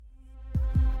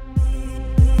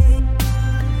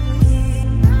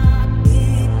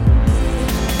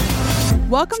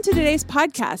Welcome to today's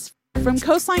podcast from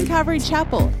Coastline Calvary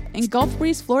Chapel in Gulf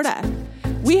Breeze, Florida.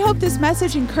 We hope this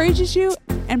message encourages you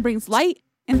and brings light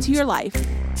into your life.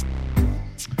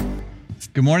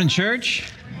 Good morning,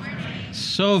 church. Good morning.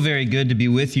 So very good to be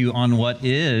with you on what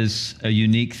is a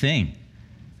unique thing.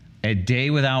 A day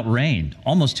without rain,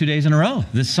 almost 2 days in a row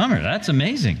this summer. That's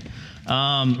amazing.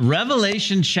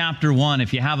 Revelation chapter 1,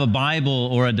 if you have a Bible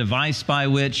or a device by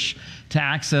which to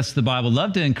access the Bible,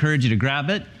 love to encourage you to grab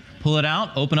it, pull it out,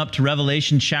 open up to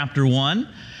Revelation chapter 1.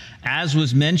 As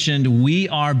was mentioned, we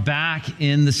are back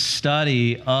in the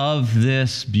study of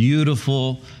this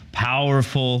beautiful,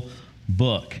 powerful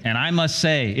book. And I must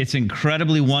say, it's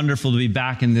incredibly wonderful to be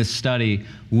back in this study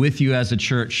with you as a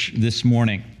church this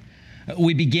morning.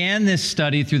 We began this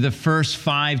study through the first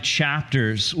 5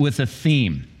 chapters with a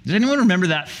theme. Does anyone remember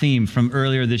that theme from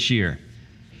earlier this year?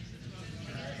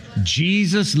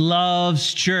 Jesus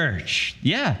loves church.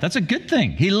 Yeah, that's a good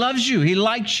thing. He loves you. He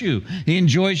likes you. He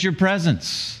enjoys your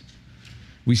presence.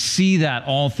 We see that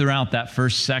all throughout that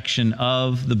first section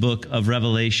of the book of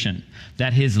Revelation,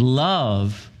 that his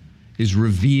love is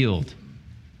revealed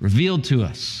to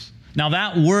us. Now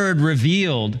that word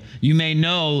revealed, you may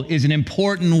know, is an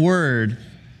important word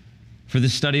for the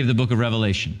study of the book of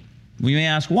Revelation. We may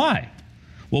ask why.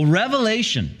 Well,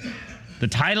 Revelation, the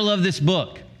title of this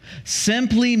book,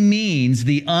 simply means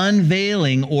the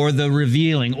unveiling or the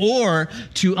revealing, or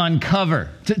to uncover,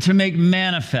 to make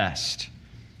manifest.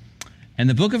 And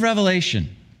the book of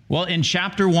Revelation, well, in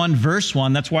chapter 1, verse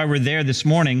 1, that's why we're there this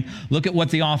morning, look at what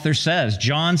the author says.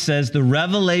 John says, the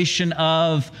revelation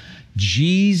of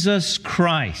Jesus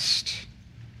Christ,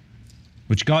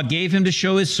 which God gave him to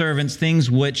show his servants things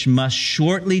which must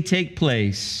shortly take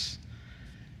place,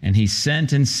 and he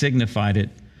sent and signified it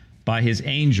by his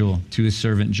angel to his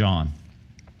servant John.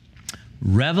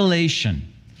 Revelation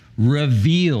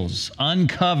reveals,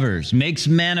 uncovers, makes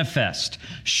manifest,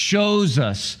 shows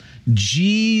us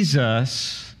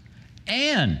Jesus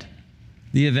and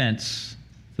the events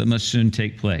that must soon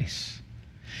take place.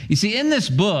 You see, in this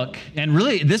book, and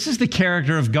really this is the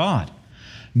character of God,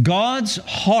 God's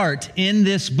heart in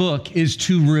this book is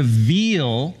to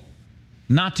reveal,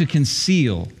 not to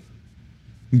conceal.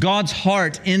 God's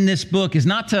heart in this book is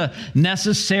not to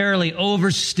necessarily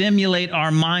overstimulate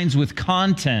our minds with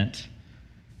content,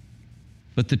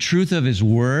 but the truth of his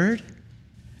word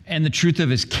and the truth of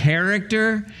his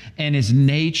character and his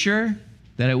nature,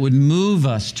 that it would move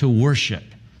us to worship.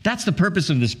 That's the purpose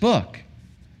of this book.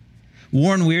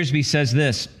 Warren Wiersbe says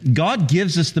this: God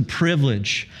gives us the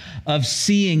privilege of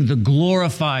seeing the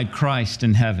glorified Christ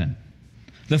in heaven,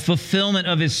 the fulfillment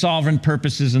of his sovereign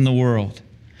purposes in the world.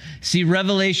 See,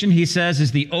 Revelation, he says,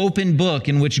 is the open book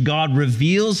in which God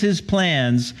reveals his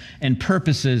plans and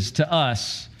purposes to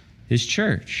us, his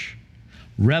church.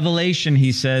 Revelation,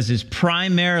 he says, is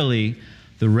primarily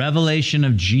the revelation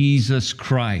of Jesus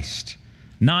Christ,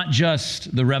 not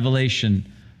just the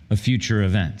revelation of future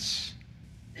events.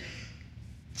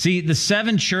 See, the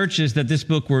 7 churches that this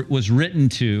book was written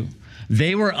to,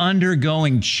 they were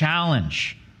undergoing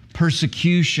challenge,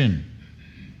 persecution.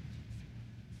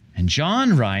 And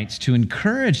John writes to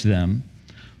encourage them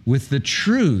with the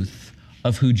truth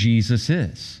of who Jesus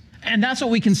is. And that's what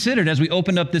we considered as we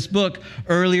opened up this book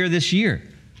earlier this year.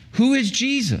 Who is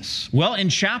Jesus? Well, in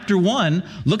chapter 1,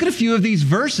 look at a few of these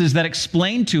verses that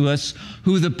explain to us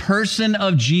who the person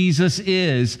of Jesus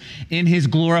is in his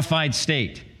glorified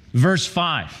state. Verse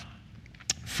 5,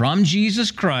 from Jesus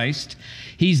Christ,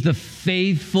 he's the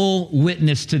faithful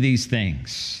witness to these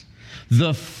things,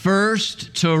 the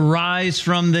first to rise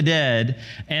from the dead,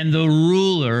 and the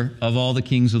ruler of all the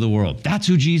kings of the world. That's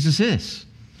who Jesus is.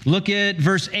 Look at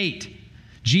verse 8.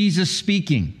 Jesus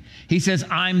speaking. He says,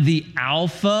 I'm the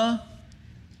Alpha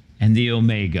and the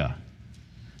Omega,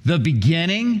 the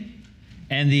beginning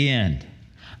and the end.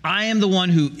 I am the one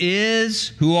who is,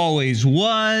 who always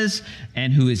was,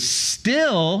 and who is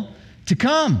still to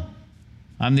come.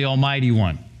 I'm the Almighty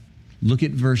One. Look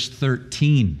at verse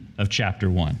 13 of chapter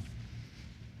 1.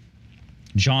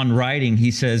 John writing, he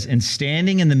says, and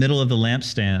standing in the middle of the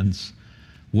lampstands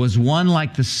was one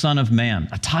like the Son of Man,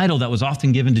 a title that was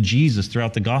often given to Jesus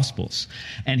throughout the Gospels.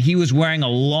 And he was wearing a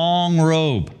long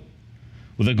robe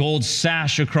with a gold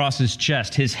sash across his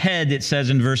chest. His head, it says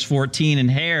in verse 14,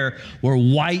 and hair were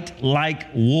white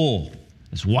like wool,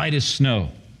 as white as snow.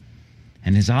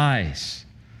 And his eyes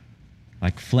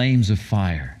like flames of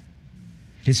fire.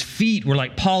 His feet were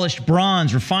like polished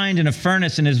bronze refined in a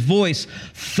furnace, and his voice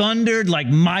thundered like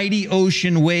mighty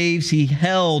ocean waves. He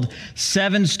held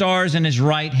 7 stars in his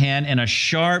right hand, and a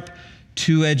sharp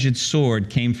two-edged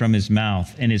sword came from his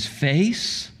mouth. And his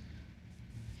face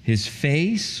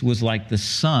was like the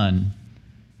sun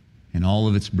in all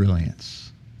of its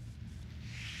brilliance.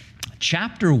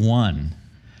 Chapter 1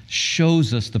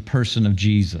 shows us the person of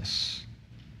Jesus.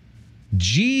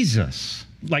 Jesus,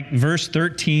 like verse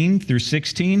 13 through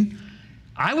 16,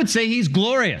 I would say he's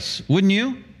glorious, wouldn't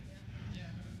you?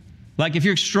 Like if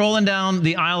you're strolling down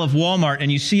the aisle of Walmart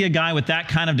and you see a guy with that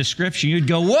kind of description, you'd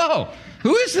go, whoa,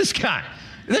 who is this guy?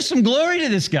 There's some glory to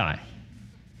this guy.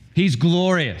 He's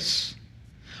glorious.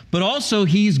 But also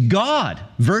he's God.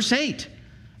 Verse 8,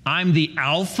 I'm the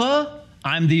Alpha,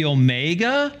 I'm the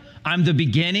Omega, I'm the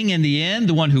beginning and the end,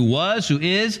 the one who was, who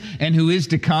is, and who is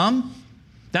to come.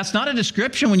 That's not a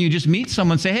description when you just meet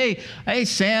someone and say, hey,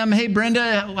 Sam, hey,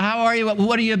 Brenda, how are you?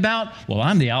 What are you about? Well,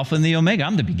 I'm the Alpha and the Omega.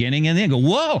 I'm the beginning and the end. Go,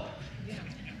 whoa.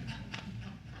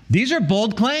 These are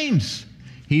bold claims.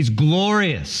 He's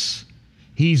glorious.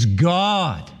 He's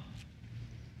God.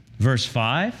 Verse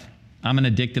 5, I'm an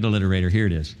addicted alliterator. Here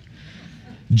it is.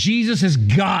 Jesus has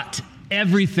got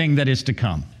everything that is to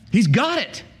come. He's got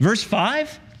it. Verse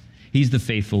 5, he's the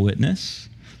faithful witness,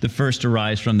 the first to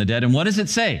rise from the dead. And what does it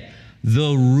say?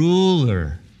 The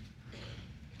ruler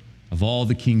of all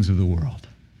the kings of the world.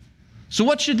 So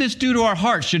what should this do to our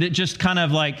hearts? Should it just kind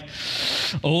of like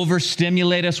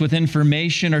overstimulate us with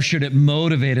information, or should it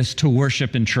motivate us to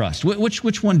worship and trust?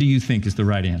 Which one do you think is the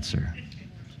right answer?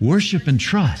 Worship and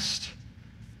trust.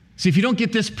 See, if you don't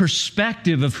get this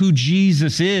perspective of who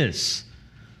Jesus is,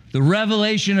 the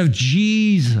revelation of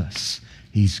Jesus,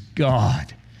 he's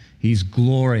God, he's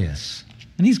glorious,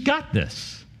 and he's got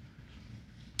this.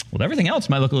 Well, everything else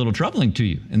might look a little troubling to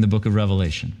you in the book of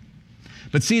Revelation.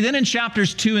 But see, then in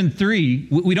chapters 2 and 3,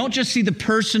 we don't just see the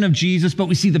person of Jesus, but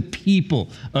we see the people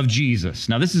of Jesus.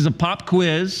 Now, this is a pop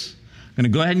quiz. I'm going to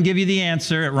go ahead and give you the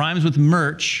answer. It rhymes with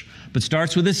merch, but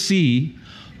starts with a C.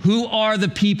 Who are the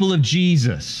people of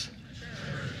Jesus?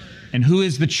 And who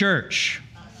is the church?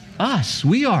 Us.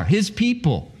 We are his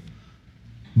people.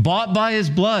 Bought by his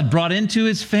blood, brought into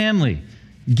his family.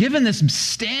 Given this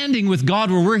standing with God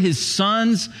where we're his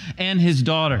sons and his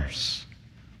daughters.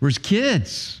 We're his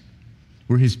kids.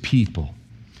 We're his people.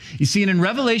 You see, and in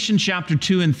Revelation chapter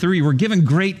 2 and 3, we're given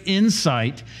great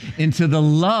insight into the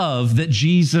love that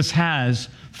Jesus has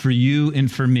for you and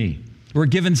for me. We're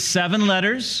given 7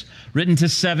 letters written to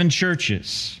 7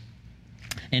 churches.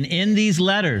 And in these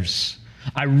letters,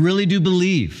 I really do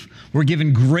believe we're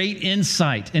given great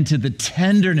insight into the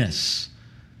tenderness,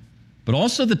 but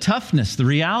also the toughness, the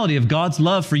reality of God's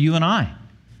love for you and I.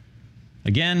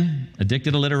 Again,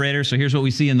 addicted alliterator, so here's what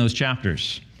we see in those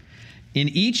chapters. In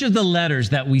each of the letters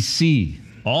that we see,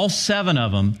 all 7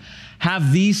 of them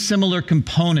have these similar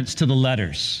components to the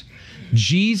letters.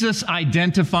 Jesus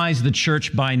identifies the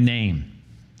church by name.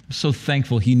 I'm so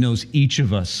thankful he knows each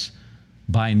of us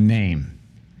by name.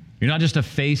 You're not just a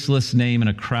faceless name in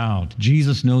a crowd.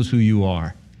 Jesus knows who you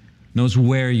are, knows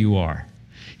where you are.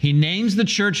 He names the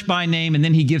church by name, and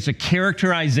then he gives a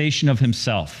characterization of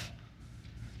himself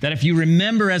that, if you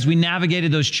remember as we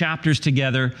navigated those chapters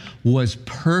together, was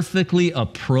perfectly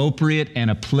appropriate and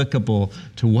applicable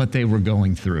to what they were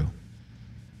going through.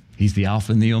 He's the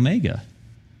Alpha and the Omega.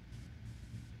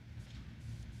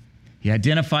 He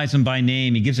identifies them by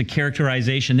name. He gives a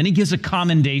characterization. Then he gives a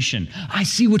commendation. I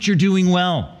see what you're doing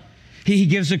well. He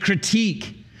gives a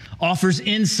critique, offers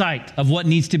insight of what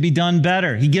needs to be done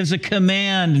better. He gives a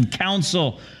command and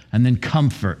counsel, and then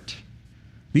comfort.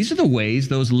 These are the ways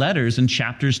those letters in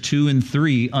chapters 2 and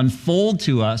 3 unfold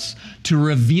to us to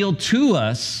reveal to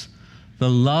us the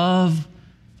love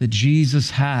that Jesus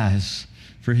has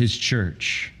for his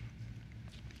church.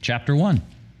 Chapter 1,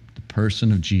 the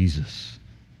person of Jesus.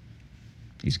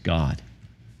 He's God.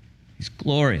 He's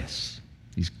glorious.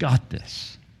 He's got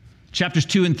this. Chapters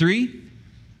 2 and 3.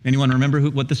 Anyone remember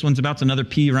what this one's about? It's another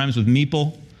P, rhymes with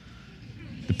meeple.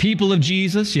 The people of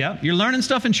Jesus. Yeah, you're learning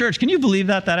stuff in church. Can you believe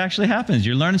that actually happens?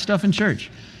 You're learning stuff in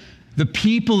church. The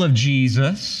people of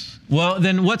Jesus. Well,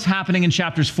 then what's happening in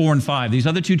chapters 4 and 5? These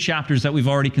other 2 chapters that we've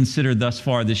already considered thus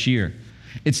far this year.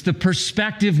 It's the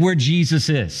perspective where Jesus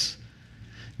is.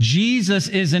 Jesus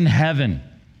is in heaven.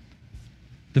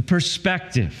 The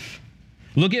perspective.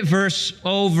 Look at verse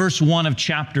 1 of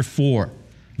chapter 4.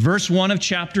 Verse 1 of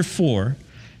chapter 4,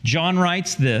 John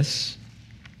writes this,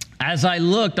 "As I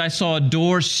looked, I saw a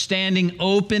door standing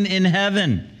open in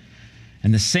heaven.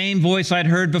 And the same voice I'd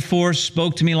heard before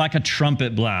spoke to me like a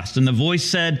trumpet blast. And the voice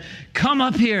said, 'Come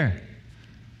up here,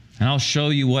 and I'll show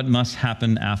you what must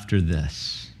happen after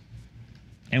this.'"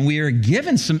 And we are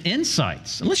given some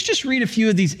insights. And let's just read a few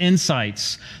of these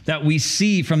insights that we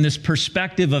see from this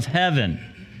perspective of heaven.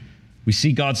 We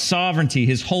see God's sovereignty,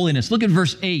 his holiness. Look at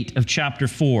verse 8 of chapter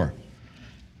 4.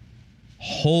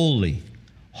 Holy,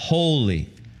 holy,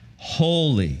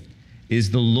 holy is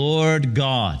the Lord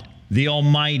God, the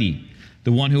Almighty,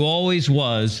 the one who always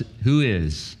was, who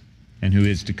is, and who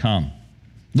is to come.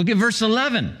 Look at verse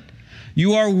 11.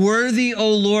 You are worthy,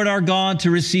 O Lord our God,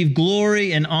 to receive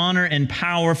glory and honor and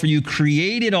power, for you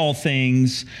created all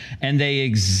things, and they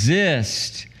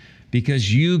exist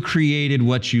because you created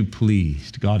what you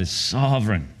pleased. God is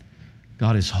sovereign.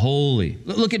 God is holy.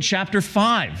 Look at chapter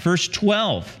 5, verse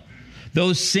 12.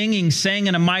 Those singing sang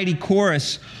in a mighty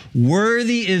chorus,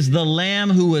 worthy is the Lamb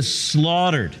who was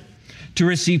slaughtered to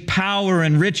receive power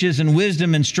and riches and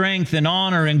wisdom and strength and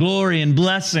honor and glory and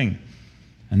blessing.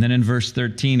 And then in verse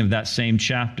 13 of that same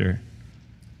chapter,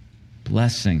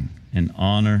 blessing and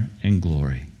honor and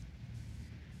glory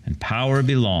and power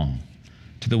belong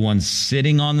to the one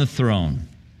sitting on the throne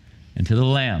and to the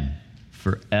Lamb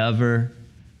forever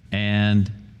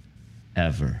and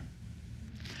ever.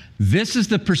 This is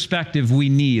the perspective we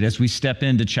need as we step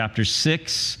into chapter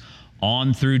 6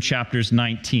 on through chapters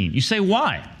 19. You say,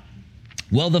 why?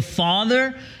 Well, the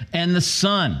Father and the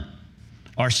Son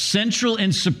are central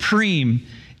and supreme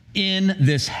in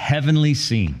this heavenly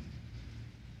scene.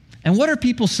 And what are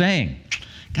people saying?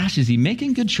 Gosh, is he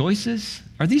making good choices?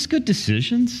 Are these good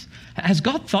decisions? Has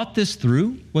God thought this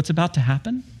through, what's about to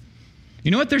happen?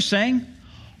 You know what they're saying?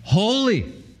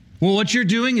 Holy. Well, what you're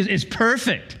doing is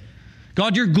perfect.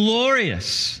 God, you're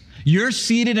glorious. You're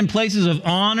seated in places of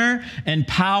honor and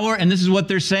power, and this is what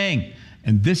they're saying.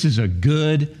 And this is a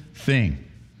good thing.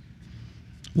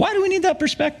 Why do we need that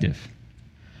perspective?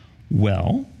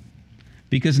 Well,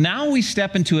 because now we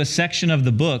step into a section of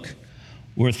the book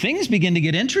where things begin to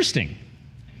get interesting.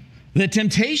 The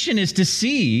temptation is to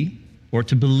see or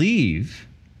to believe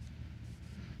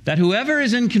that whoever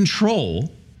is in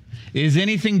control is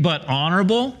anything but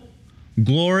honorable,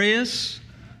 glorious,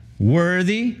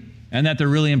 worthy, and that they're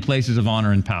really in places of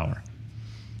honor and power.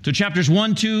 So chapters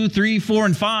 1, 2, 3, 4,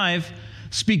 and 5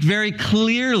 speak very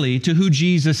clearly to who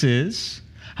Jesus is,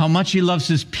 how much he loves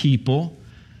his people,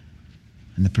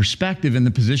 and the perspective and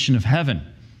the position of heaven.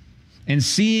 And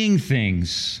seeing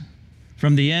things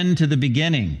from the end to the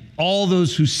beginning, all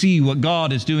those who see what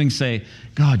God is doing say,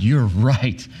 God, you're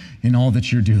right in all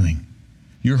that you're doing.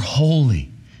 You're holy.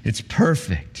 It's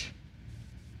perfect.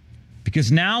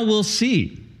 Because now we'll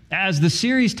see, as the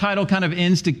series title kind of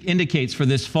indicates for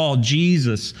this fall,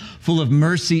 Jesus, full of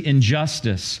mercy and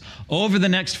justice. Over the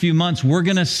next few months, we're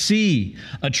going to see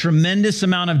a tremendous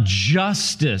amount of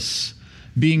justice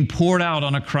being poured out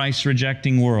on a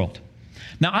Christ-rejecting world.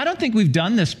 Now, I don't think we've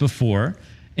done this before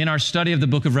in our study of the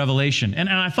book of Revelation. And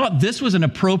I thought this was an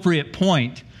appropriate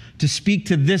point to speak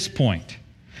to this point,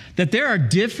 that there are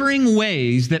differing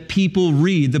ways that people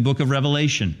read the book of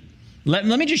Revelation. Let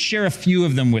me just share a few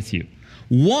of them with you.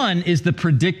 One is the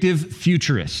predictive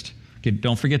futurist. Okay,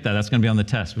 don't forget that. That's going to be on the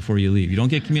test before you leave. You don't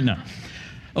get no.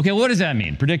 Okay, what does that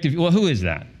mean? Predictive, well, who is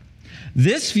that?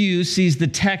 This view sees the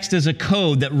text as a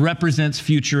code that represents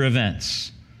future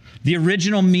events. The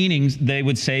original meanings, they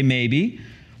would say maybe,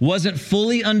 wasn't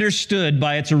fully understood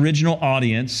by its original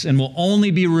audience and will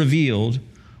only be revealed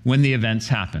when the events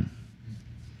happen.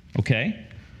 Okay?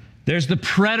 There's the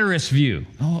preterist view.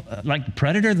 Oh, like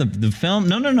Predator, the film?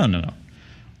 No.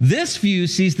 This view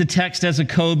sees the text as a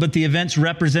code, but the events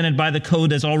represented by the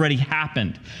code has already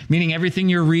happened, meaning everything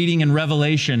you're reading in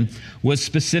Revelation was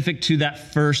specific to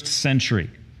that first century,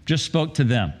 just spoke to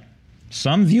them.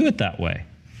 Some view it that way.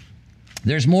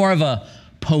 There's more of a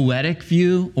poetic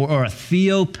view or a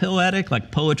theopoetic,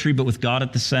 like poetry, but with God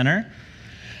at the center.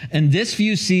 And this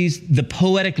view sees the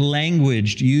poetic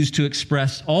language used to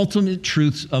express ultimate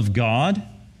truths of God,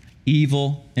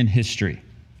 evil, and history.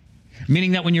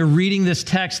 Meaning that when you're reading this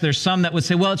text, there's some that would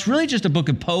say, well, it's really just a book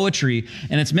of poetry,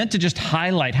 and it's meant to just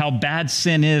highlight how bad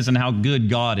sin is and how good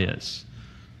God is.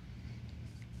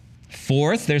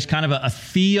 Fourth, there's kind of a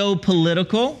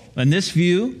theopolitical, and this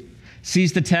view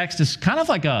sees the text as kind of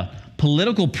like a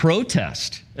political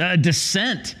protest, a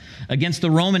dissent against the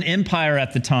Roman Empire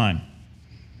at the time.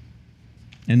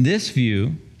 In this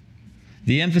view,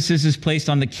 the emphasis is placed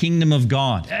on the kingdom of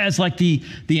God as like the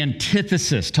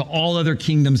antithesis to all other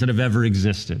kingdoms that have ever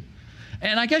existed.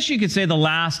 And I guess you could say the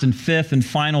last and fifth and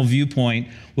final viewpoint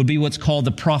would be what's called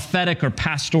the prophetic or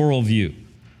pastoral view.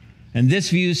 And this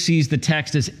view sees the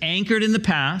text as anchored in the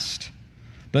past,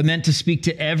 but meant to speak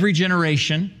to every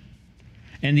generation.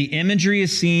 And the imagery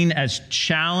is seen as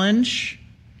challenge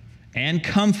and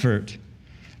comfort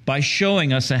by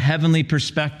showing us a heavenly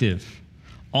perspective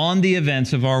on the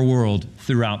events of our world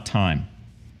throughout time.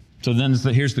 So then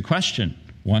here's the question.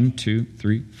 1, 2,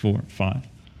 3, 4, 5.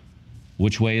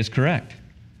 Which way is correct?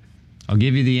 I'll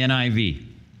give you the NIV.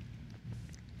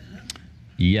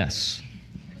 Yes.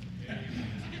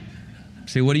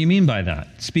 Say, what do you mean by that?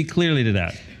 Speak clearly to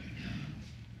that.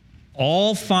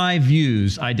 All 5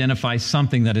 views identify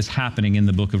something that is happening in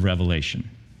the book of Revelation.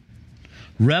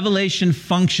 Revelation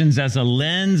functions as a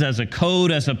lens, as a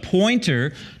code, as a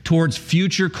pointer towards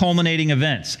future culminating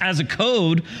events. As a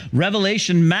code,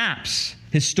 Revelation maps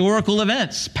historical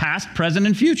events, past, present,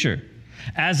 and future.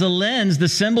 As a lens, the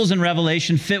symbols in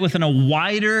Revelation fit within a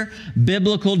wider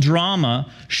biblical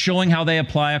drama showing how they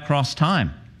apply across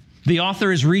time. The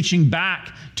author is reaching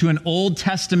back to an Old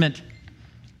Testament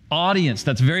audience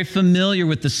that's very familiar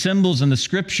with the symbols and the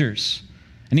scriptures.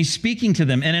 And he's speaking to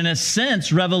them. And in a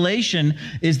sense, Revelation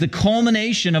is the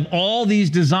culmination of all these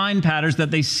design patterns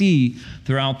that they see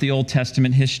throughout the Old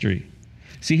Testament history.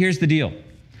 See, here's the deal.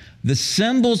 The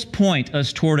symbols point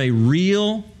us toward a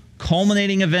real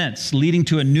culminating events leading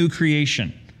to a new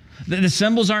creation. The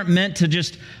symbols aren't meant to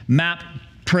just map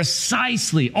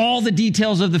precisely all the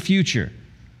details of the future.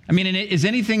 I mean, is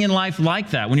anything in life like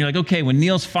that? When you're like, okay, when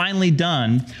Neil's finally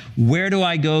done, where do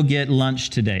I go get lunch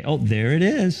today? Oh, there it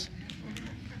is.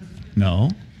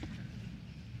 No.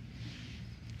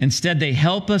 Instead, they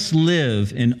help us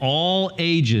live in all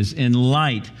ages in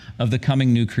light of the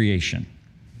coming new creation.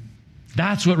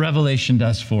 That's what Revelation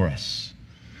does for us.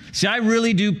 See, I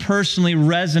really do personally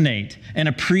resonate and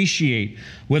appreciate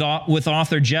with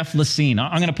author Jeff Lacine.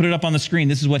 I'm going to put it up on the screen.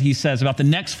 This is what he says about the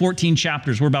next 14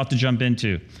 chapters we're about to jump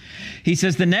into. He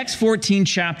says the next 14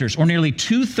 chapters, or nearly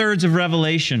 2/3 of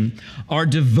Revelation, are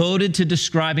devoted to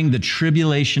describing the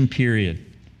tribulation period.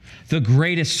 The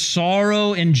greatest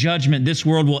sorrow and judgment this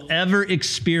world will ever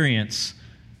experience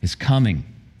is coming.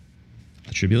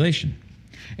 The tribulation.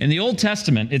 In the Old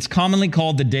Testament, it's commonly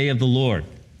called the day of the Lord.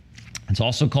 It's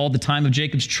also called the time of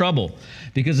Jacob's trouble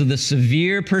because of the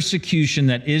severe persecution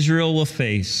that Israel will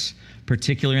face,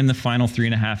 particularly in the final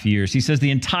 3.5 years. He says the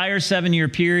entire 7-year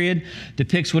period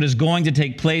depicts what is going to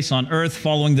take place on earth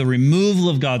following the removal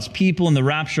of God's people and the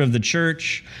rapture of the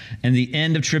church, and the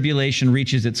end of tribulation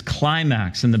reaches its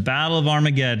climax in the battle of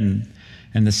Armageddon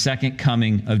and the second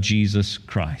coming of Jesus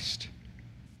Christ.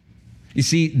 You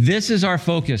see, this is our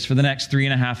focus for the next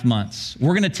 3.5 months.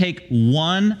 We're going to take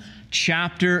one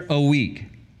chapter a week,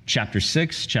 chapter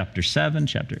 6, chapter 7,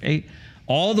 chapter 8,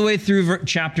 all the way through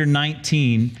chapter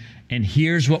 19, and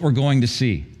here's what we're going to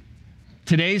see.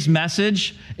 Today's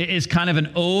message is kind of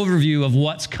an overview of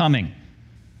what's coming.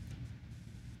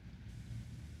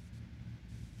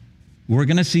 We're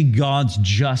going to see God's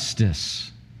justice,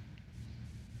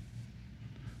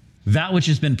 that which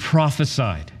has been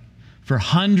prophesied for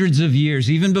hundreds of years,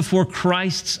 even before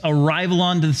Christ's arrival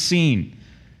onto the scene,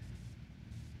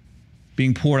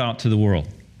 being poured out to the world.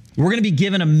 We're going to be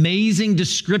given amazing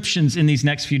descriptions in these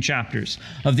next few chapters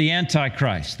of the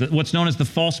Antichrist, what's known as the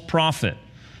false prophet,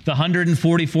 the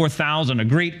 144,000, a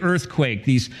great earthquake,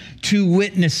 these 2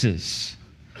 witnesses,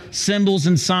 symbols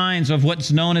and signs of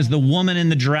what's known as the woman and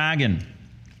the dragon,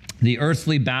 the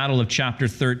earthly battle of chapter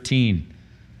 13,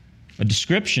 a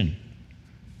description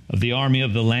of the army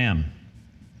of the Lamb,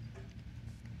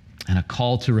 and a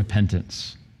call to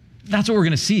repentance. That's what we're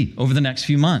going to see over the next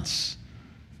few months.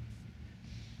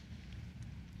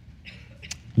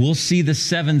 We'll see the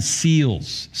 7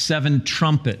 seals, 7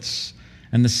 trumpets,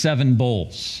 and the 7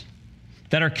 bowls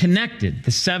that are connected.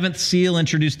 The 7th seal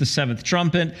introduced the 7th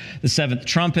trumpet. The 7th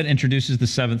trumpet introduces the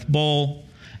 7th bowl.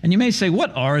 And you may say,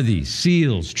 what are these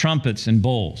seals, trumpets, and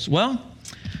bowls? Well,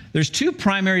 there's 2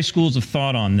 primary schools of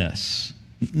thought on this.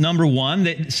 Number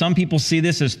one, some people see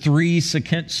this as 3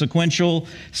 sequential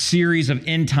series of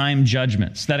end-time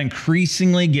judgments that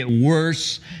increasingly get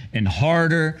worse and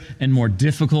harder and more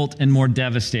difficult and more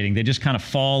devastating. They just kind of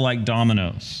fall like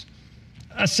dominoes.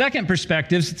 A second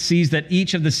perspective sees that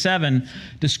each of the 7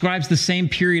 describes the same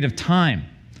period of time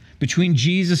between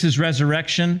Jesus'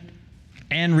 resurrection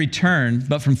and return,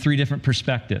 but from 3 different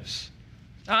perspectives.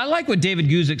 I like what David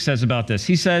Guzik says about this.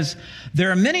 He says,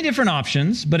 there are many different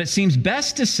options, but it seems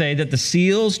best to say that the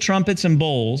seals, trumpets, and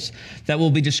bowls that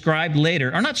will be described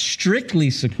later are not strictly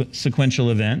sequential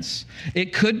events.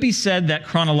 It could be said that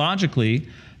chronologically,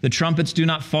 the trumpets do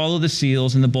not follow the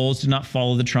seals and the bowls do not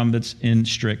follow the trumpets in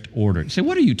strict order. You say,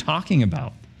 what are you talking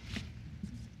about?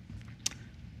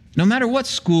 No matter what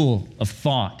school of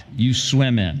thought you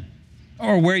swim in,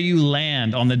 or where you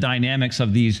land on the dynamics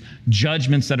of these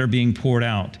judgments that are being poured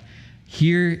out,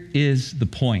 here is the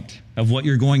point of what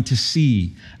you're going to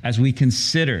see as we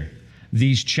consider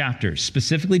these chapters,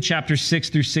 specifically chapters 6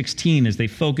 through 16, as they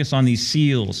focus on these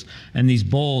seals and these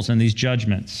bowls and these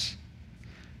judgments.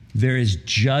 There is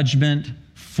judgment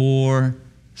for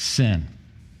sin.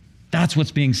 That's what's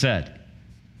being said.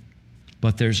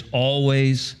 But there's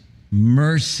always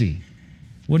mercy.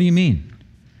 What do you mean?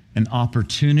 An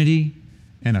opportunity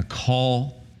and a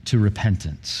call to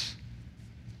repentance.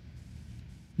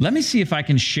 Let me see if I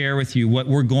can share with you what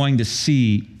we're going to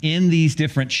see in these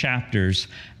different chapters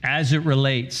as it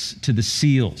relates to the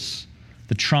seals,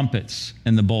 the trumpets,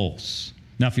 and the bowls.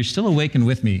 Now, if you're still awake and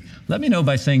with me, let me know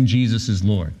by saying Jesus is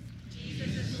Lord. Jesus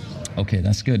is Lord. Okay,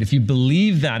 that's good. If you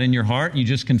believe that in your heart, you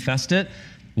just confessed it,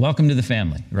 welcome to the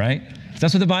family, right?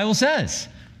 That's what the Bible says.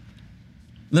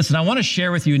 Listen, I want to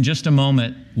share with you in just a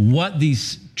moment what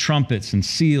these trumpets and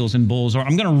seals and bowls are.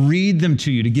 I'm going to read them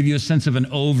to you to give you a sense of an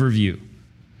overview.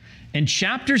 In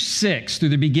chapter 6 through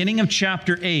the beginning of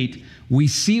chapter 8, we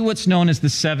see what's known as the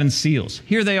 7 seals.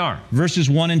 Here they are. Verses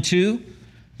 1 and 2,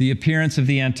 the appearance of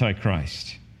the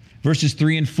Antichrist. Verses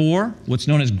 3 and 4, what's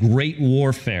known as great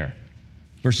warfare.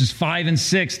 Verses 5 and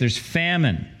 6, there's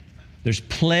famine, there's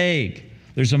plague,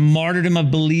 there's a martyrdom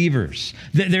of believers.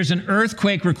 There's an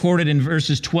earthquake recorded in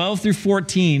verses 12 through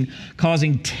 14,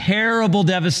 causing terrible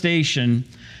devastation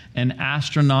and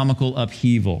astronomical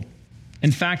upheaval.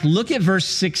 In fact, look at verse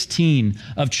 16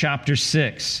 of chapter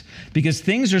 6, because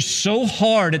things are so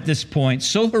hard at this point,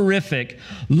 so horrific.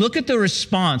 Look at the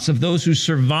response of those who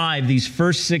survived these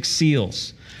first 6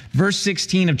 seals. Verse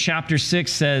 16 of chapter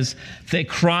 6 says, "They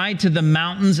cried to the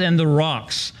mountains and the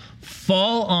rocks,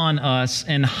 'Fall on us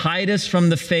and hide us from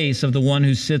the face of the one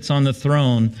who sits on the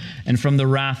throne and from the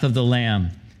wrath of the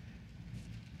Lamb.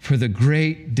 For the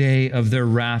great day of their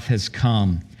wrath has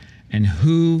come, and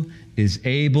who is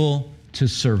able to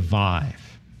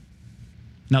survive?'"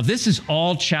 Now, this is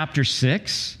all chapter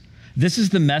 6. This is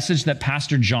the message that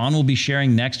Pastor John will be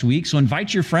sharing next week. So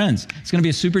invite your friends. It's going to be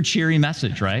a super cheery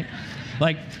message, right?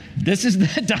 Like, this is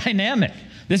the dynamic.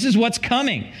 This is what's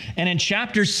coming. And in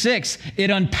chapter 6, it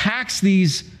unpacks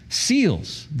these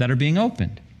seals that are being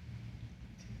opened.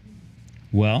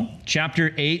 Well,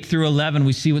 chapter 8 through 11,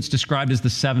 we see what's described as the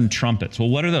 7 trumpets. Well,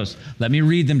 what are those? Let me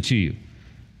read them to you.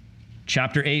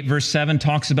 Chapter 8, verse 7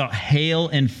 talks about hail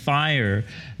and fire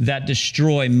that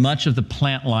destroy much of the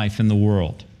plant life in the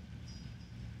world.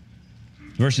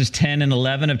 Verses 10 and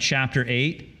 11 of chapter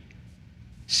 8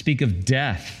 speak of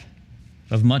death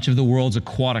of much of the world's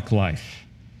aquatic life.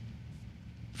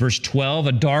 Verse 12,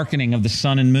 a darkening of the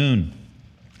sun and moon.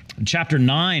 In chapter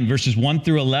 9, verses 1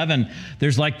 through 11,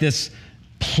 there's like this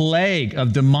plague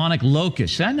of demonic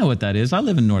locusts. I know what that is. I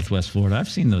live in Northwest Florida. I've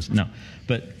seen those. No,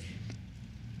 but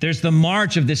there's the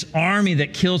march of this army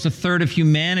that kills 1/3 of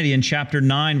humanity in chapter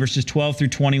 9, verses 12 through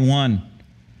 21.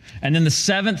 And then the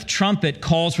 7th trumpet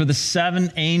calls for the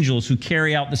 7 angels who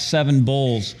carry out the 7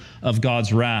 bowls of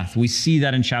God's wrath. We see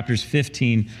that in chapters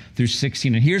 15 through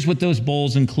 16. And here's what those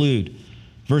bowls include.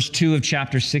 Verse 2 of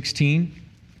chapter 16,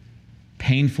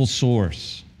 painful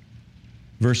sores.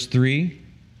 Verse 3,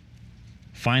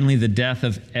 finally the death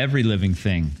of every living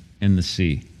thing in the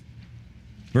sea.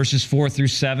 Verses 4 through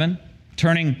 7,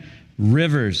 turning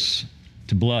rivers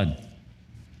to blood.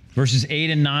 Verses 8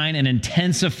 and 9, an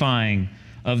intensifying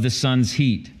of the sun's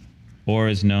heat, or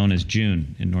is known as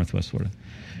June in Northwest Florida.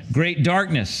 Great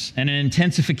darkness and an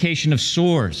intensification of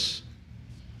sores.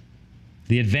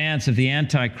 The advance of the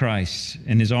Antichrist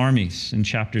and his armies in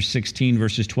chapter 16,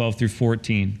 verses 12 through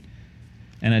 14.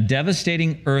 And a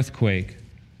devastating earthquake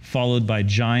followed by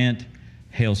giant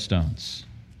hailstones.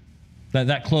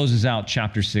 That closes out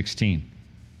chapter 16.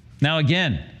 Now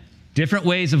again, different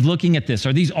ways of looking at this.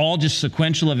 Are these all just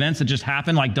sequential events that just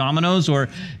happen like dominoes? Or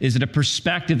is it a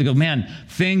perspective that goes, man,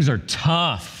 things are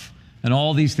tough and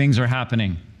all these things are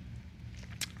happening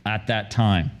at that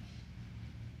time?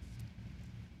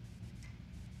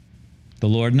 The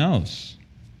Lord knows.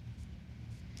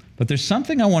 But there's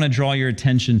something I want to draw your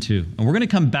attention to. And we're going to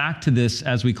come back to this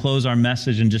as we close our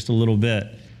message in just a little bit.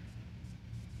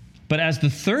 But as the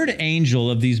 3rd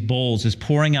angel of these bowls is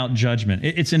pouring out judgment,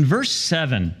 it's in verse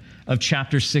 7 of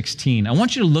chapter 16. I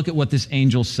want you to look at what this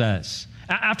angel says.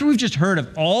 After we've just heard of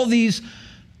all these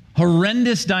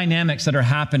horrendous dynamics that are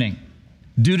happening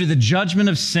due to the judgment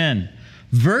of sin,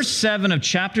 verse 7 of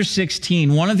chapter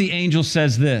 16, one of the angels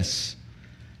says this,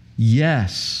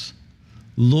 "Yes,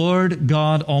 Lord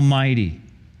God Almighty,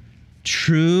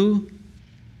 true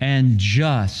and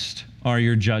just are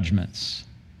your judgments."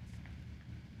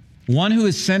 One who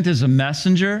is sent as a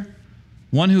messenger,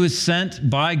 one who is sent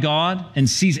by God and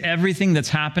sees everything that's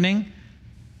happening,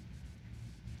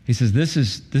 he says, this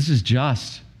is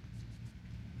just.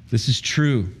 This is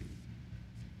true.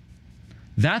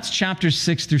 That's chapters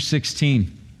 6 through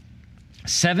 16.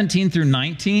 17 through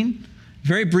 19,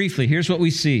 very briefly, here's what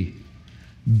we see.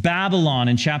 Babylon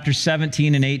in chapter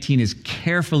 17 and 18 is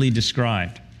carefully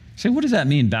described. You say, what does that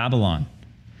mean, Babylon?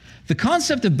 The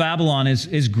concept of Babylon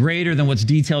is greater than what's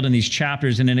detailed in these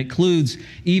chapters, and it includes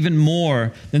even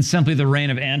more than simply the reign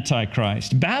of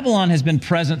Antichrist. Babylon has been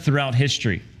present throughout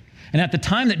history. And at the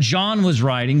time that John was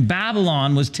writing,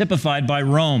 Babylon was typified by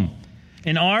Rome.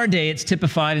 In our day, it's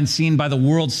typified and seen by the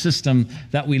world system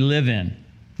that we live in.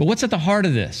 But what's at the heart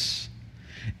of this?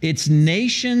 It's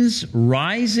nations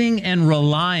rising and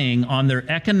relying on their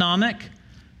economic,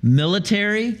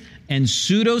 military, and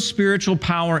pseudo-spiritual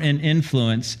power and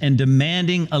influence and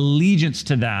demanding allegiance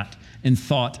to that in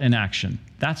thought and action.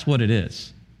 That's what it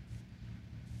is.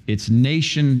 It's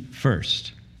nation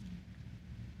first.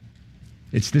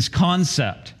 It's this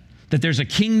concept that there's a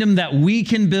kingdom that we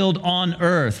can build on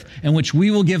earth in which we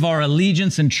will give our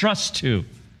allegiance and trust to.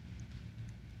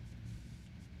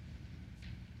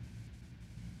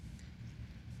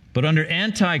 But under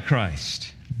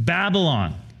Antichrist,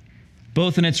 Babylon,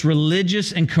 both in its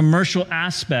religious and commercial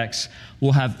aspects,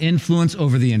 will have influence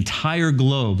over the entire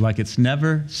globe like it's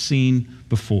never seen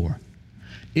before.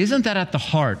 Isn't that at the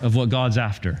heart of what God's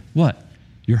after? What?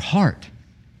 Your heart.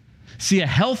 See, a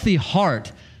healthy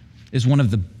heart is one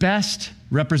of the best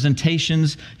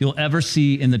representations you'll ever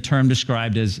see in the term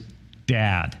described as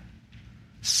dad,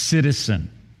 citizen,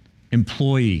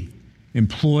 employee,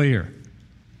 employer,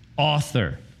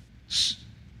 author,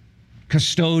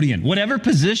 custodian, whatever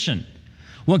position.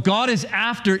 What God is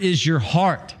after is your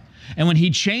heart. And when he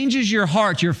changes your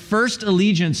heart, your first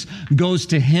allegiance goes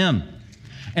to him.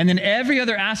 And then every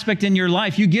other aspect in your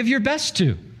life you give your best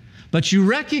to. But you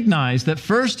recognize that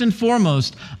first and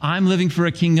foremost, I'm living for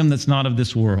a kingdom that's not of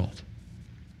this world.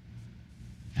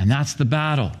 And that's the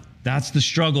battle. That's the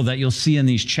struggle that you'll see in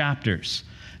these chapters,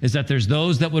 is that there's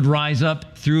those that would rise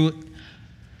up through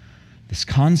this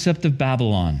concept of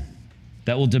Babylon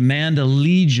that will demand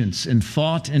allegiance in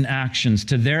thought and actions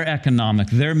to their economic,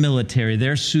 their military,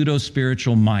 their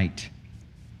pseudo-spiritual might.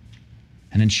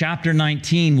 And in chapter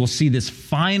 19, we'll see this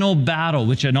final battle,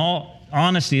 which in all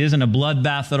honesty isn't a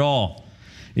bloodbath at all.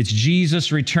 It's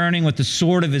Jesus returning with the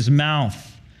sword of his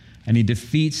mouth, and he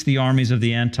defeats the armies of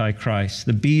the Antichrist.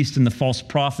 The beast and the false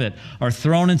prophet are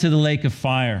thrown into the lake of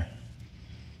fire.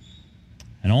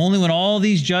 And only when all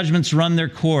these judgments run their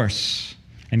course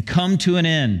and come to an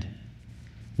end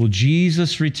will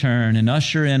Jesus return and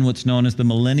usher in what's known as the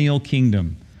millennial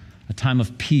kingdom, a time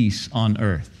of peace on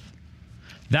earth.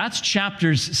 That's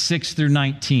chapters 6 through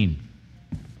 19.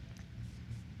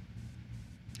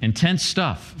 Intense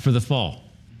stuff for the fall.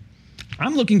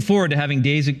 I'm looking forward to having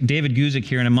David Guzik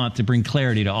here in a month to bring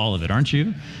clarity to all of it, aren't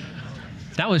you?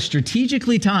 That was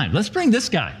strategically timed. Let's bring this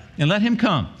guy and let him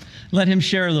come. Let him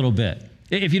share a little bit.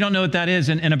 If you don't know what that is,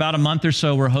 in about a month or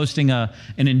so, we're hosting an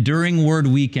Enduring Word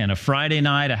weekend, a Friday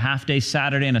night, a half-day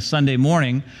Saturday, and a Sunday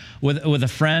morning with a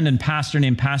friend and pastor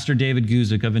named Pastor David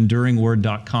Guzik of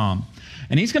EnduringWord.com.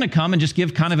 And he's going to come and just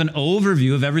give kind of an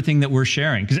overview of everything that we're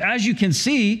sharing. Because as you can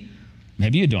see,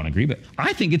 maybe you don't agree, but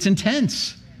I think it's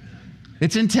intense.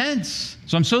 It's intense.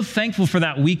 So I'm so thankful for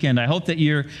that weekend. I hope that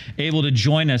you're able to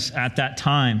join us at that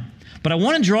time. But I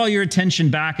want to draw your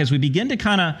attention back as we begin to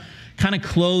kind of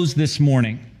close this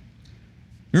morning.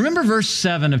 Remember verse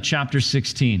 7 of chapter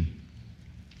 16.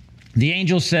 The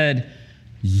angel said,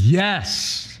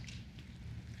 "Yes,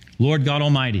 Lord God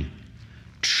Almighty,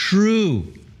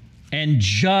 true and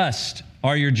just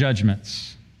are your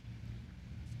judgments."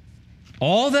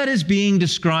 All that is being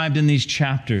described in these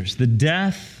chapters, the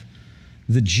death,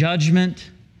 the judgment,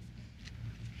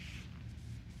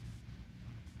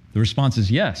 the response is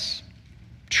yes,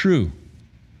 true,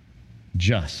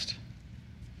 just.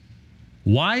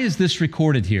 Why is this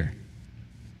recorded here?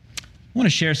 I want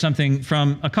to share something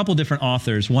from a couple different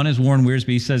authors. One is Warren Wiersbe.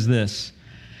 He says this: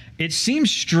 "It seems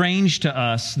strange to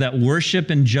us that worship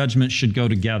and judgment should go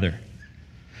together.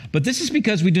 But this is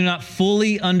because we do not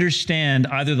fully understand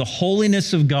either the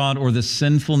holiness of God or the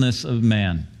sinfulness of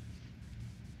man.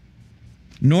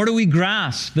 Nor do we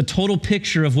grasp the total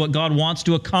picture of what God wants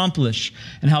to accomplish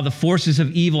and how the forces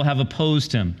of evil have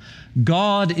opposed him.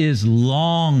 God is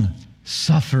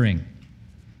long-suffering,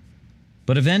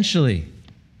 but eventually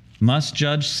must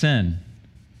judge sin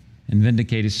and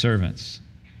vindicate his servants."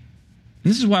 And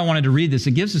this is why I wanted to read this.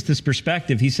 It gives us this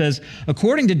perspective. He says,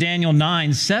 according to Daniel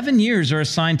 9, 7 years are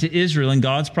assigned to Israel in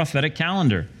God's prophetic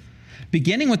calendar,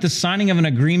 beginning with the signing of an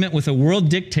agreement with a world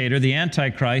dictator, the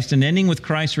Antichrist, and ending with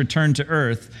Christ's return to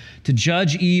earth to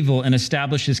judge evil and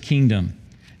establish his kingdom.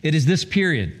 It is this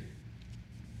period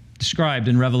described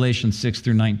in Revelation 6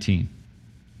 through 19.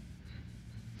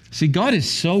 See, God is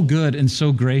so good and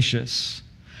so gracious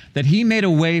that he made a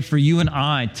way for you and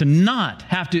I to not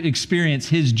have to experience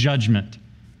his judgment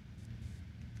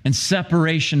and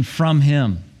separation from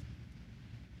him.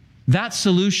 That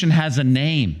solution has a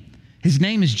name. His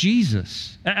name is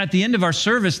Jesus. At the end of our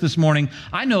service this morning,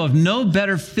 I know of no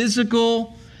better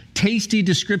physical, tasty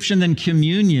description than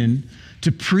communion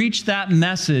to preach that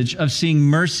message of seeing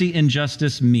mercy and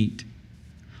justice meet.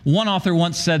 One author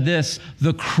once said this: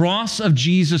 the cross of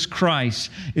Jesus Christ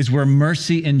is where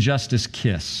mercy and justice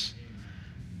kiss,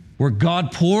 where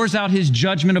God pours out his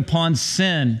judgment upon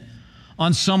sin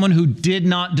on someone who did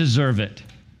not deserve it,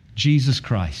 Jesus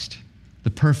Christ,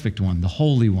 the perfect one, the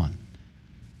holy one,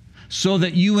 so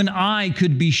that you and I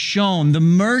could be shown the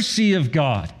mercy of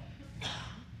God.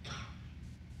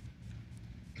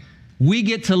 We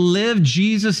get to live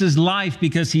Jesus' life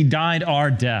because he died our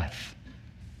death.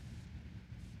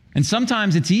 And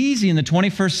sometimes it's easy in the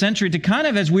 21st century to kind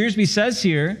of, as Wiersbe says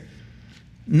here,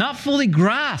 not fully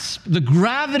grasp the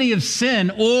gravity of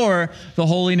sin or the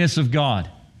holiness of God.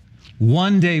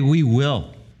 One day we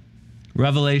will.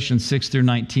 Revelation 6 through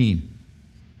 19.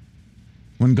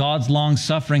 When God's long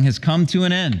suffering has come to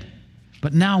an end.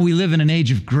 But now we live in an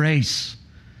age of grace,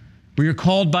 where you're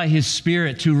called by his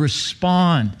Spirit to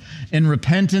respond in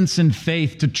repentance and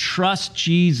faith, to trust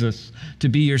Jesus to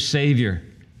be your Savior.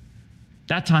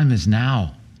 That time is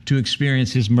now to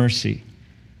experience his mercy.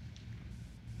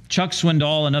 Chuck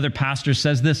Swindoll, another pastor,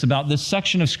 says this about this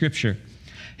section of Scripture.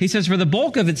 He says, for the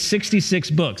bulk of its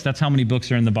 66 books, that's how many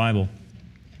books are in the Bible,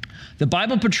 the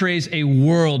Bible portrays a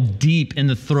world deep in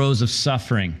the throes of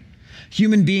suffering.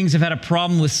 Human beings have had a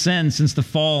problem with sin since the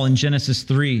fall in Genesis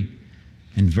 3.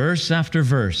 And verse after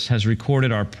verse has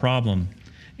recorded our problem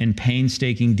in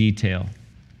painstaking detail.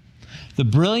 The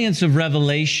brilliance of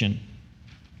Revelation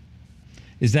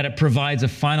is that it provides a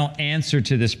final answer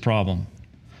to this problem,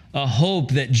 a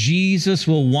hope that Jesus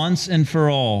will once and for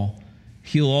all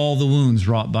heal all the wounds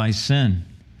wrought by sin.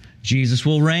 Jesus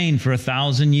will reign for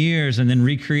 1,000 years and then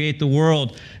recreate the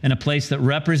world in a place that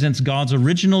represents God's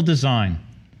original design.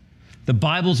 The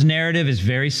Bible's narrative is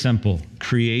very simple: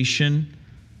 creation,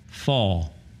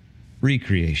 fall,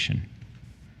 recreation.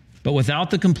 But without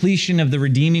the completion of the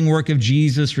redeeming work of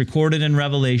Jesus recorded in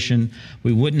Revelation,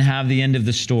 we wouldn't have the end of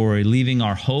the story, leaving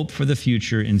our hope for the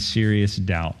future in serious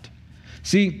doubt.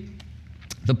 See,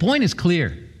 the point is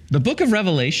clear. The book of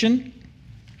Revelation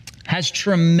has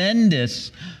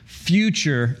tremendous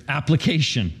future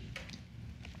application.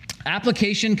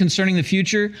 Application concerning the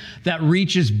future that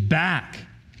reaches back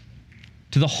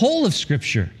to the whole of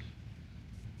Scripture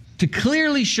to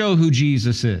clearly show who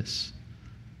Jesus is.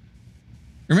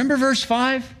 Remember verse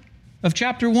 5 of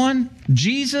chapter 1?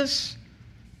 Jesus,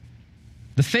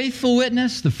 the faithful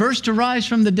witness, the first to rise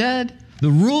from the dead,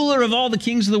 the ruler of all the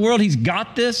kings of the world. He's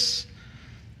got this.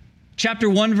 Chapter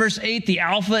 1, verse 8, the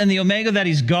Alpha and the Omega, that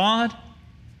he's God.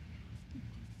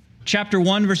 Chapter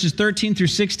 1, verses 13 through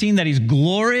 16, that he's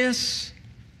glorious.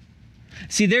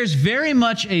 See, there's very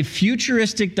much a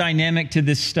futuristic dynamic to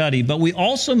this study, but we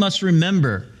also must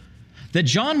remember that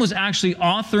John was actually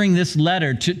authoring this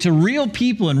letter to real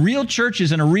people and real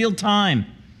churches in a real time.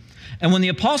 And when the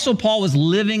Apostle Paul was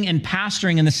living and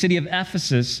pastoring in the city of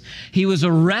Ephesus, he was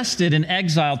arrested and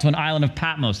exiled to an island of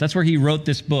Patmos. That's where he wrote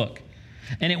this book.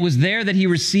 And it was there that he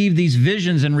received these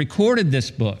visions and recorded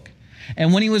this book.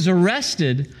 And when he was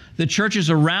arrested, the churches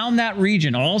around that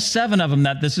region, all 7 of them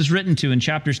that this is written to in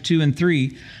chapters 2 and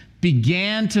 3,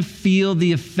 began to feel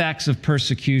the effects of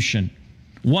persecution.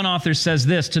 One author says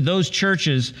this: to those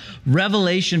churches,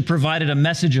 Revelation provided a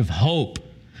message of hope.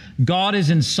 God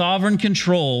is in sovereign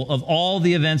control of all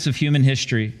the events of human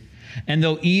history. And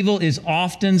though evil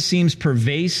often seems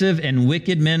pervasive and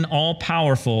wicked men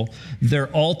all-powerful, their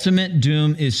ultimate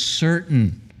doom is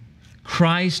certain.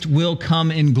 Christ will come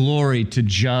in glory to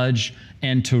judge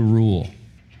and to rule.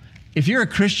 If you're a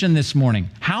Christian this morning,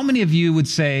 how many of you would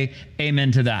say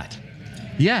amen to that?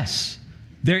 Amen. Yes.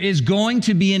 There is going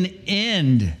to be an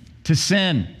end to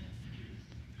sin,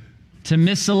 to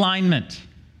misalignment,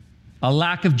 a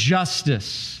lack of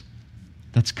justice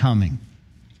that's coming.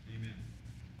 Amen.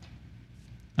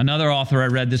 Another author I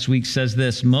read this week says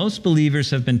this: most believers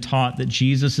have been taught that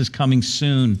Jesus is coming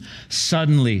soon,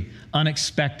 suddenly,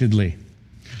 unexpectedly.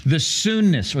 The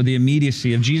soonness or the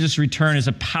immediacy of Jesus' return is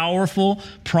a powerful,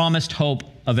 promised hope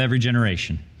of every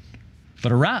generation.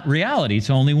 But a reality,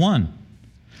 it's only one.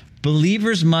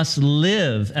 Believers must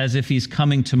live as if he's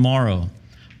coming tomorrow,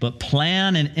 but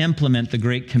plan and implement the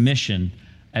Great Commission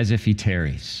as if he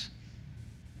tarries.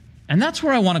 And that's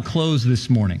where I want to close this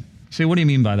morning. Say, what do you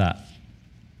mean by that?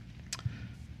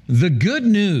 The good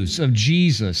news of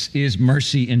Jesus is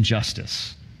mercy and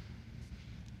justice.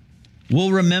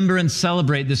 We'll remember and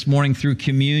celebrate this morning through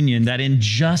communion that in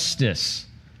justice,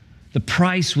 the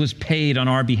price was paid on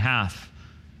our behalf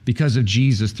because of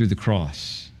Jesus through the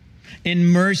cross. In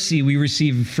mercy, we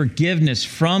receive forgiveness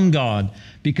from God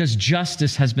because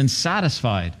justice has been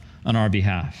satisfied on our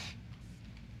behalf.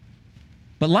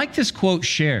 But like this quote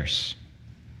shares,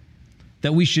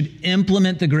 that we should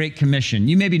implement the Great Commission.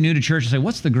 You may be new to church and say,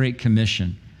 what's the Great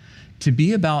Commission? To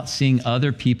be about seeing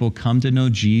other people come to know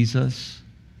Jesus,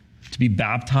 to be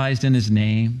baptized in his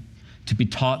name, to be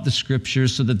taught the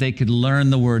scriptures so that they could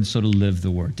learn the word, so to live the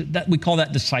word. We call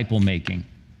that disciple making.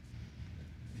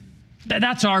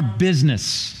 That's our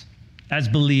business as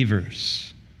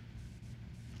believers.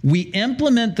 We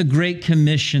implement the Great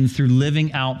Commission through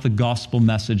living out the gospel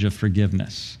message of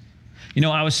forgiveness. You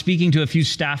know, I was speaking to a few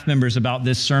staff members about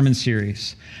this sermon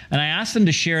series, and I asked them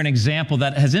to share an example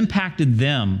that has impacted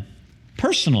them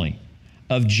personally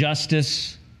of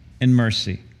justice and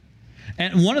mercy.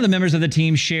 And one of the members of the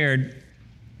team shared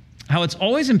how it's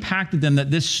always impacted them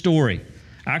that this story,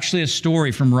 actually a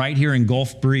story from right here in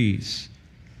Gulf Breeze,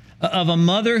 of a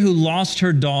mother who lost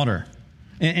her daughter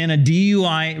in a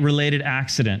DUI-related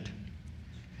accident,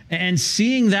 and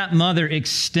seeing that mother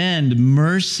extend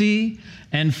mercy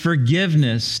and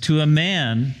forgiveness to a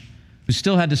man who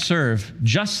still had to serve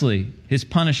justly his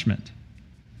punishment.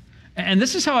 And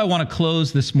this is how I want to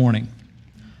close this morning.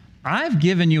 I've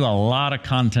given you a lot of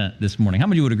content this morning. How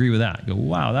many of you would agree with that? Go,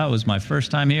 wow, that was my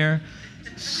first time here.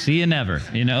 See you never.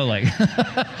 You know, like,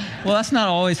 well, that's not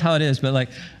always how it is, but like,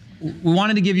 we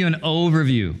wanted to give you an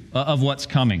overview of what's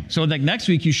coming. So like next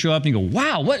week you show up and you go,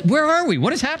 wow, where are we?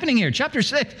 What is happening here? Chapter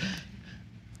 6.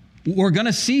 We're going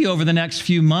to see over the next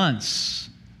few months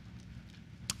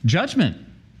judgment,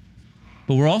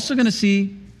 but we're also going to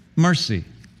see mercy.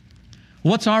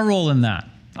 What's our role in that?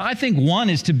 I think one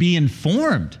is to be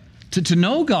informed, to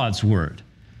know God's word.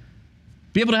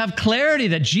 Be able to have clarity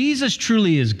that Jesus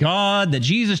truly is God, that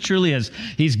Jesus truly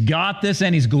he's got this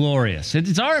and he's glorious.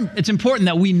 It's important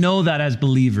that we know that as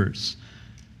believers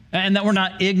and that we're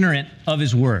not ignorant of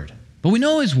his word, but we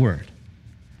know his word.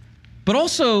 But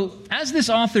also, as this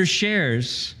author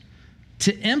shares,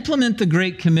 to implement the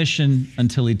Great Commission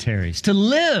until he tarries, to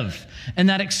live in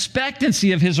that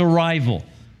expectancy of his arrival,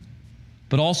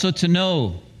 but also to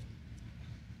know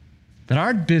that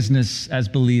our business as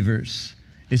believers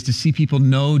is to see people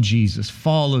know Jesus,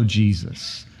 follow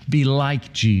Jesus, be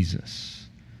like Jesus.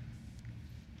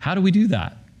 How do we do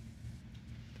that?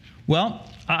 Well,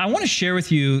 I want to share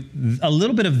with you a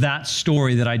little bit of that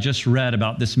story that I just read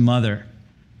about this mother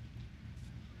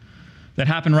that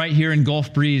happened right here in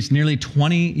Gulf Breeze nearly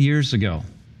 20 years ago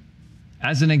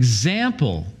as an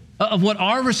example of what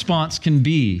our response can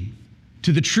be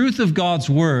to the truth of God's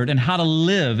word and how to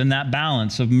live in that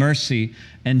balance of mercy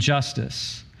and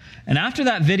justice. And after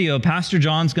that video, Pastor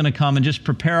John's going to come and just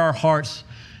prepare our hearts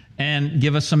and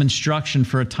give us some instruction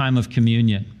for a time of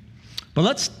communion. But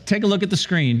let's take a look at the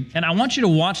screen, and I want you to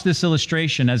watch this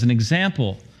illustration as an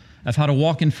example of how to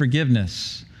walk in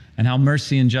forgiveness and how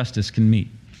mercy and justice can meet.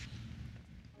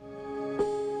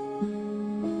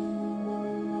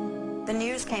 The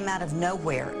news came out of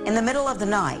nowhere. In the middle of the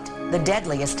night, the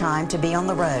deadliest time to be on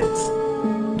the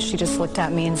roads. She just looked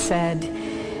at me and said,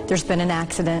 "There's been an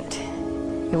accident.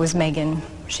 It was Megan.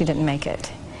 She didn't make it."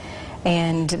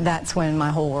 And that's when my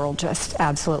whole world just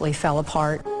absolutely fell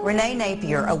apart. Renee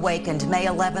Napier awakened May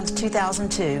 11th,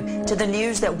 2002 to the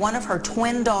news that one of her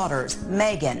twin daughters,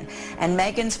 Megan, and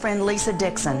Megan's friend Lisa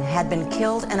Dixon had been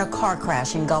killed in a car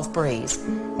crash in Gulf Breeze.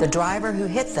 The driver who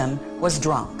hit them was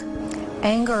drunk.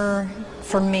 Anger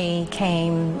for me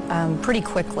came pretty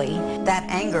quickly. That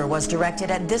anger was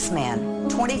directed at this man,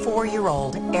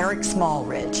 24-year-old Eric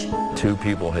Smallridge. Two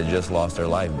people had just lost their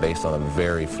life based on a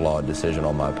very flawed decision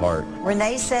on my part.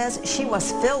 Renee says she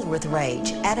was filled with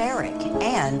rage at Eric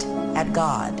and at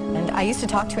God. And I used to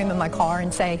talk to him in my car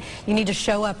and say, "You need to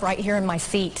show up right here in my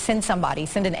seat. Send somebody,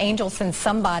 send an angel, send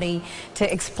somebody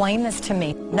to explain this to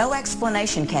me." No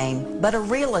explanation came, but a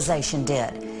realization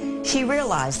did. She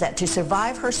realized that to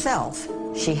survive herself,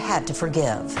 she had to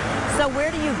forgive. So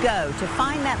where do you go to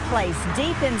find that place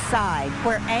deep inside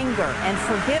where anger and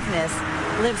forgiveness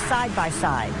live side by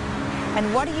side?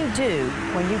 And what do you do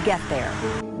when you get there?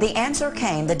 The answer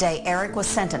came the day Eric was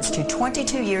sentenced to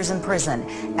 22 years in prison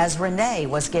as Renee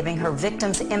was giving her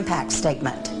victim's impact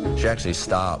statement. She actually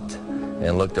stopped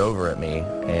and looked over at me,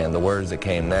 and the words that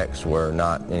came next were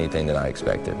not anything that I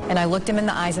expected. And I looked him in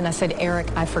the eyes and I said, "Eric,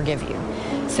 I forgive you."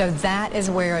 So that is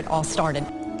where it all started.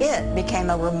 It became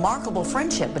a remarkable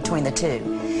friendship between the two.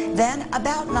 Then,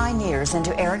 about 9 years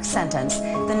into Eric's sentence,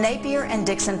 the Napier and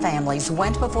Dixon families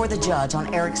went before the judge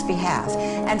on Eric's behalf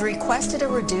and requested a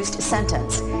reduced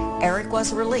sentence. Eric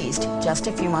was released just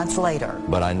a few months later.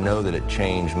 But I know that it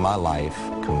changed my life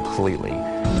completely.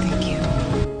 Thank you.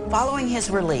 Following his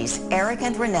release, Eric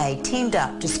and Renee teamed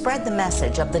up to spread the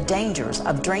message of the dangers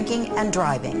of drinking and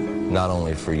driving. Not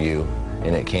only for you,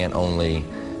 and it can't only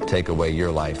take away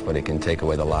your life, but it can take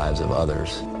away the lives of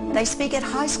others. They speak at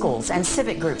high schools and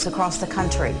civic groups across the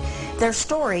country. Their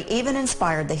story even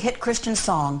inspired the hit Christian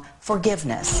song,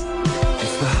 Forgiveness.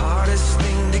 It's the hardest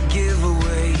thing to give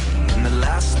away, and the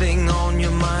last thing on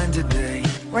your mind today.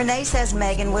 Renee says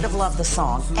Megan would have loved the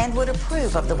song and would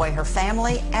approve of the way her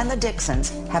family and the Dixons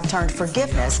have turned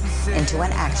forgiveness into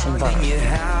an action verb. You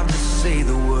have to say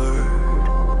the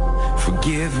word,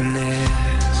 forgiveness.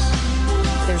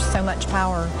 There's so much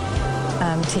power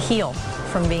to heal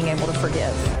from being able to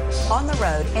forgive. On the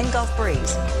road in Gulf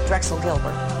Breeze, Drexel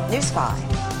Gilbert, News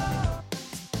 5.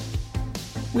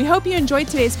 We hope you enjoyed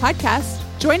today's podcast.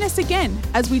 Join us again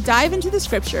as we dive into the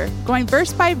scripture, going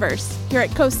verse by verse here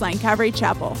at Coastline Calvary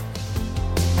Chapel.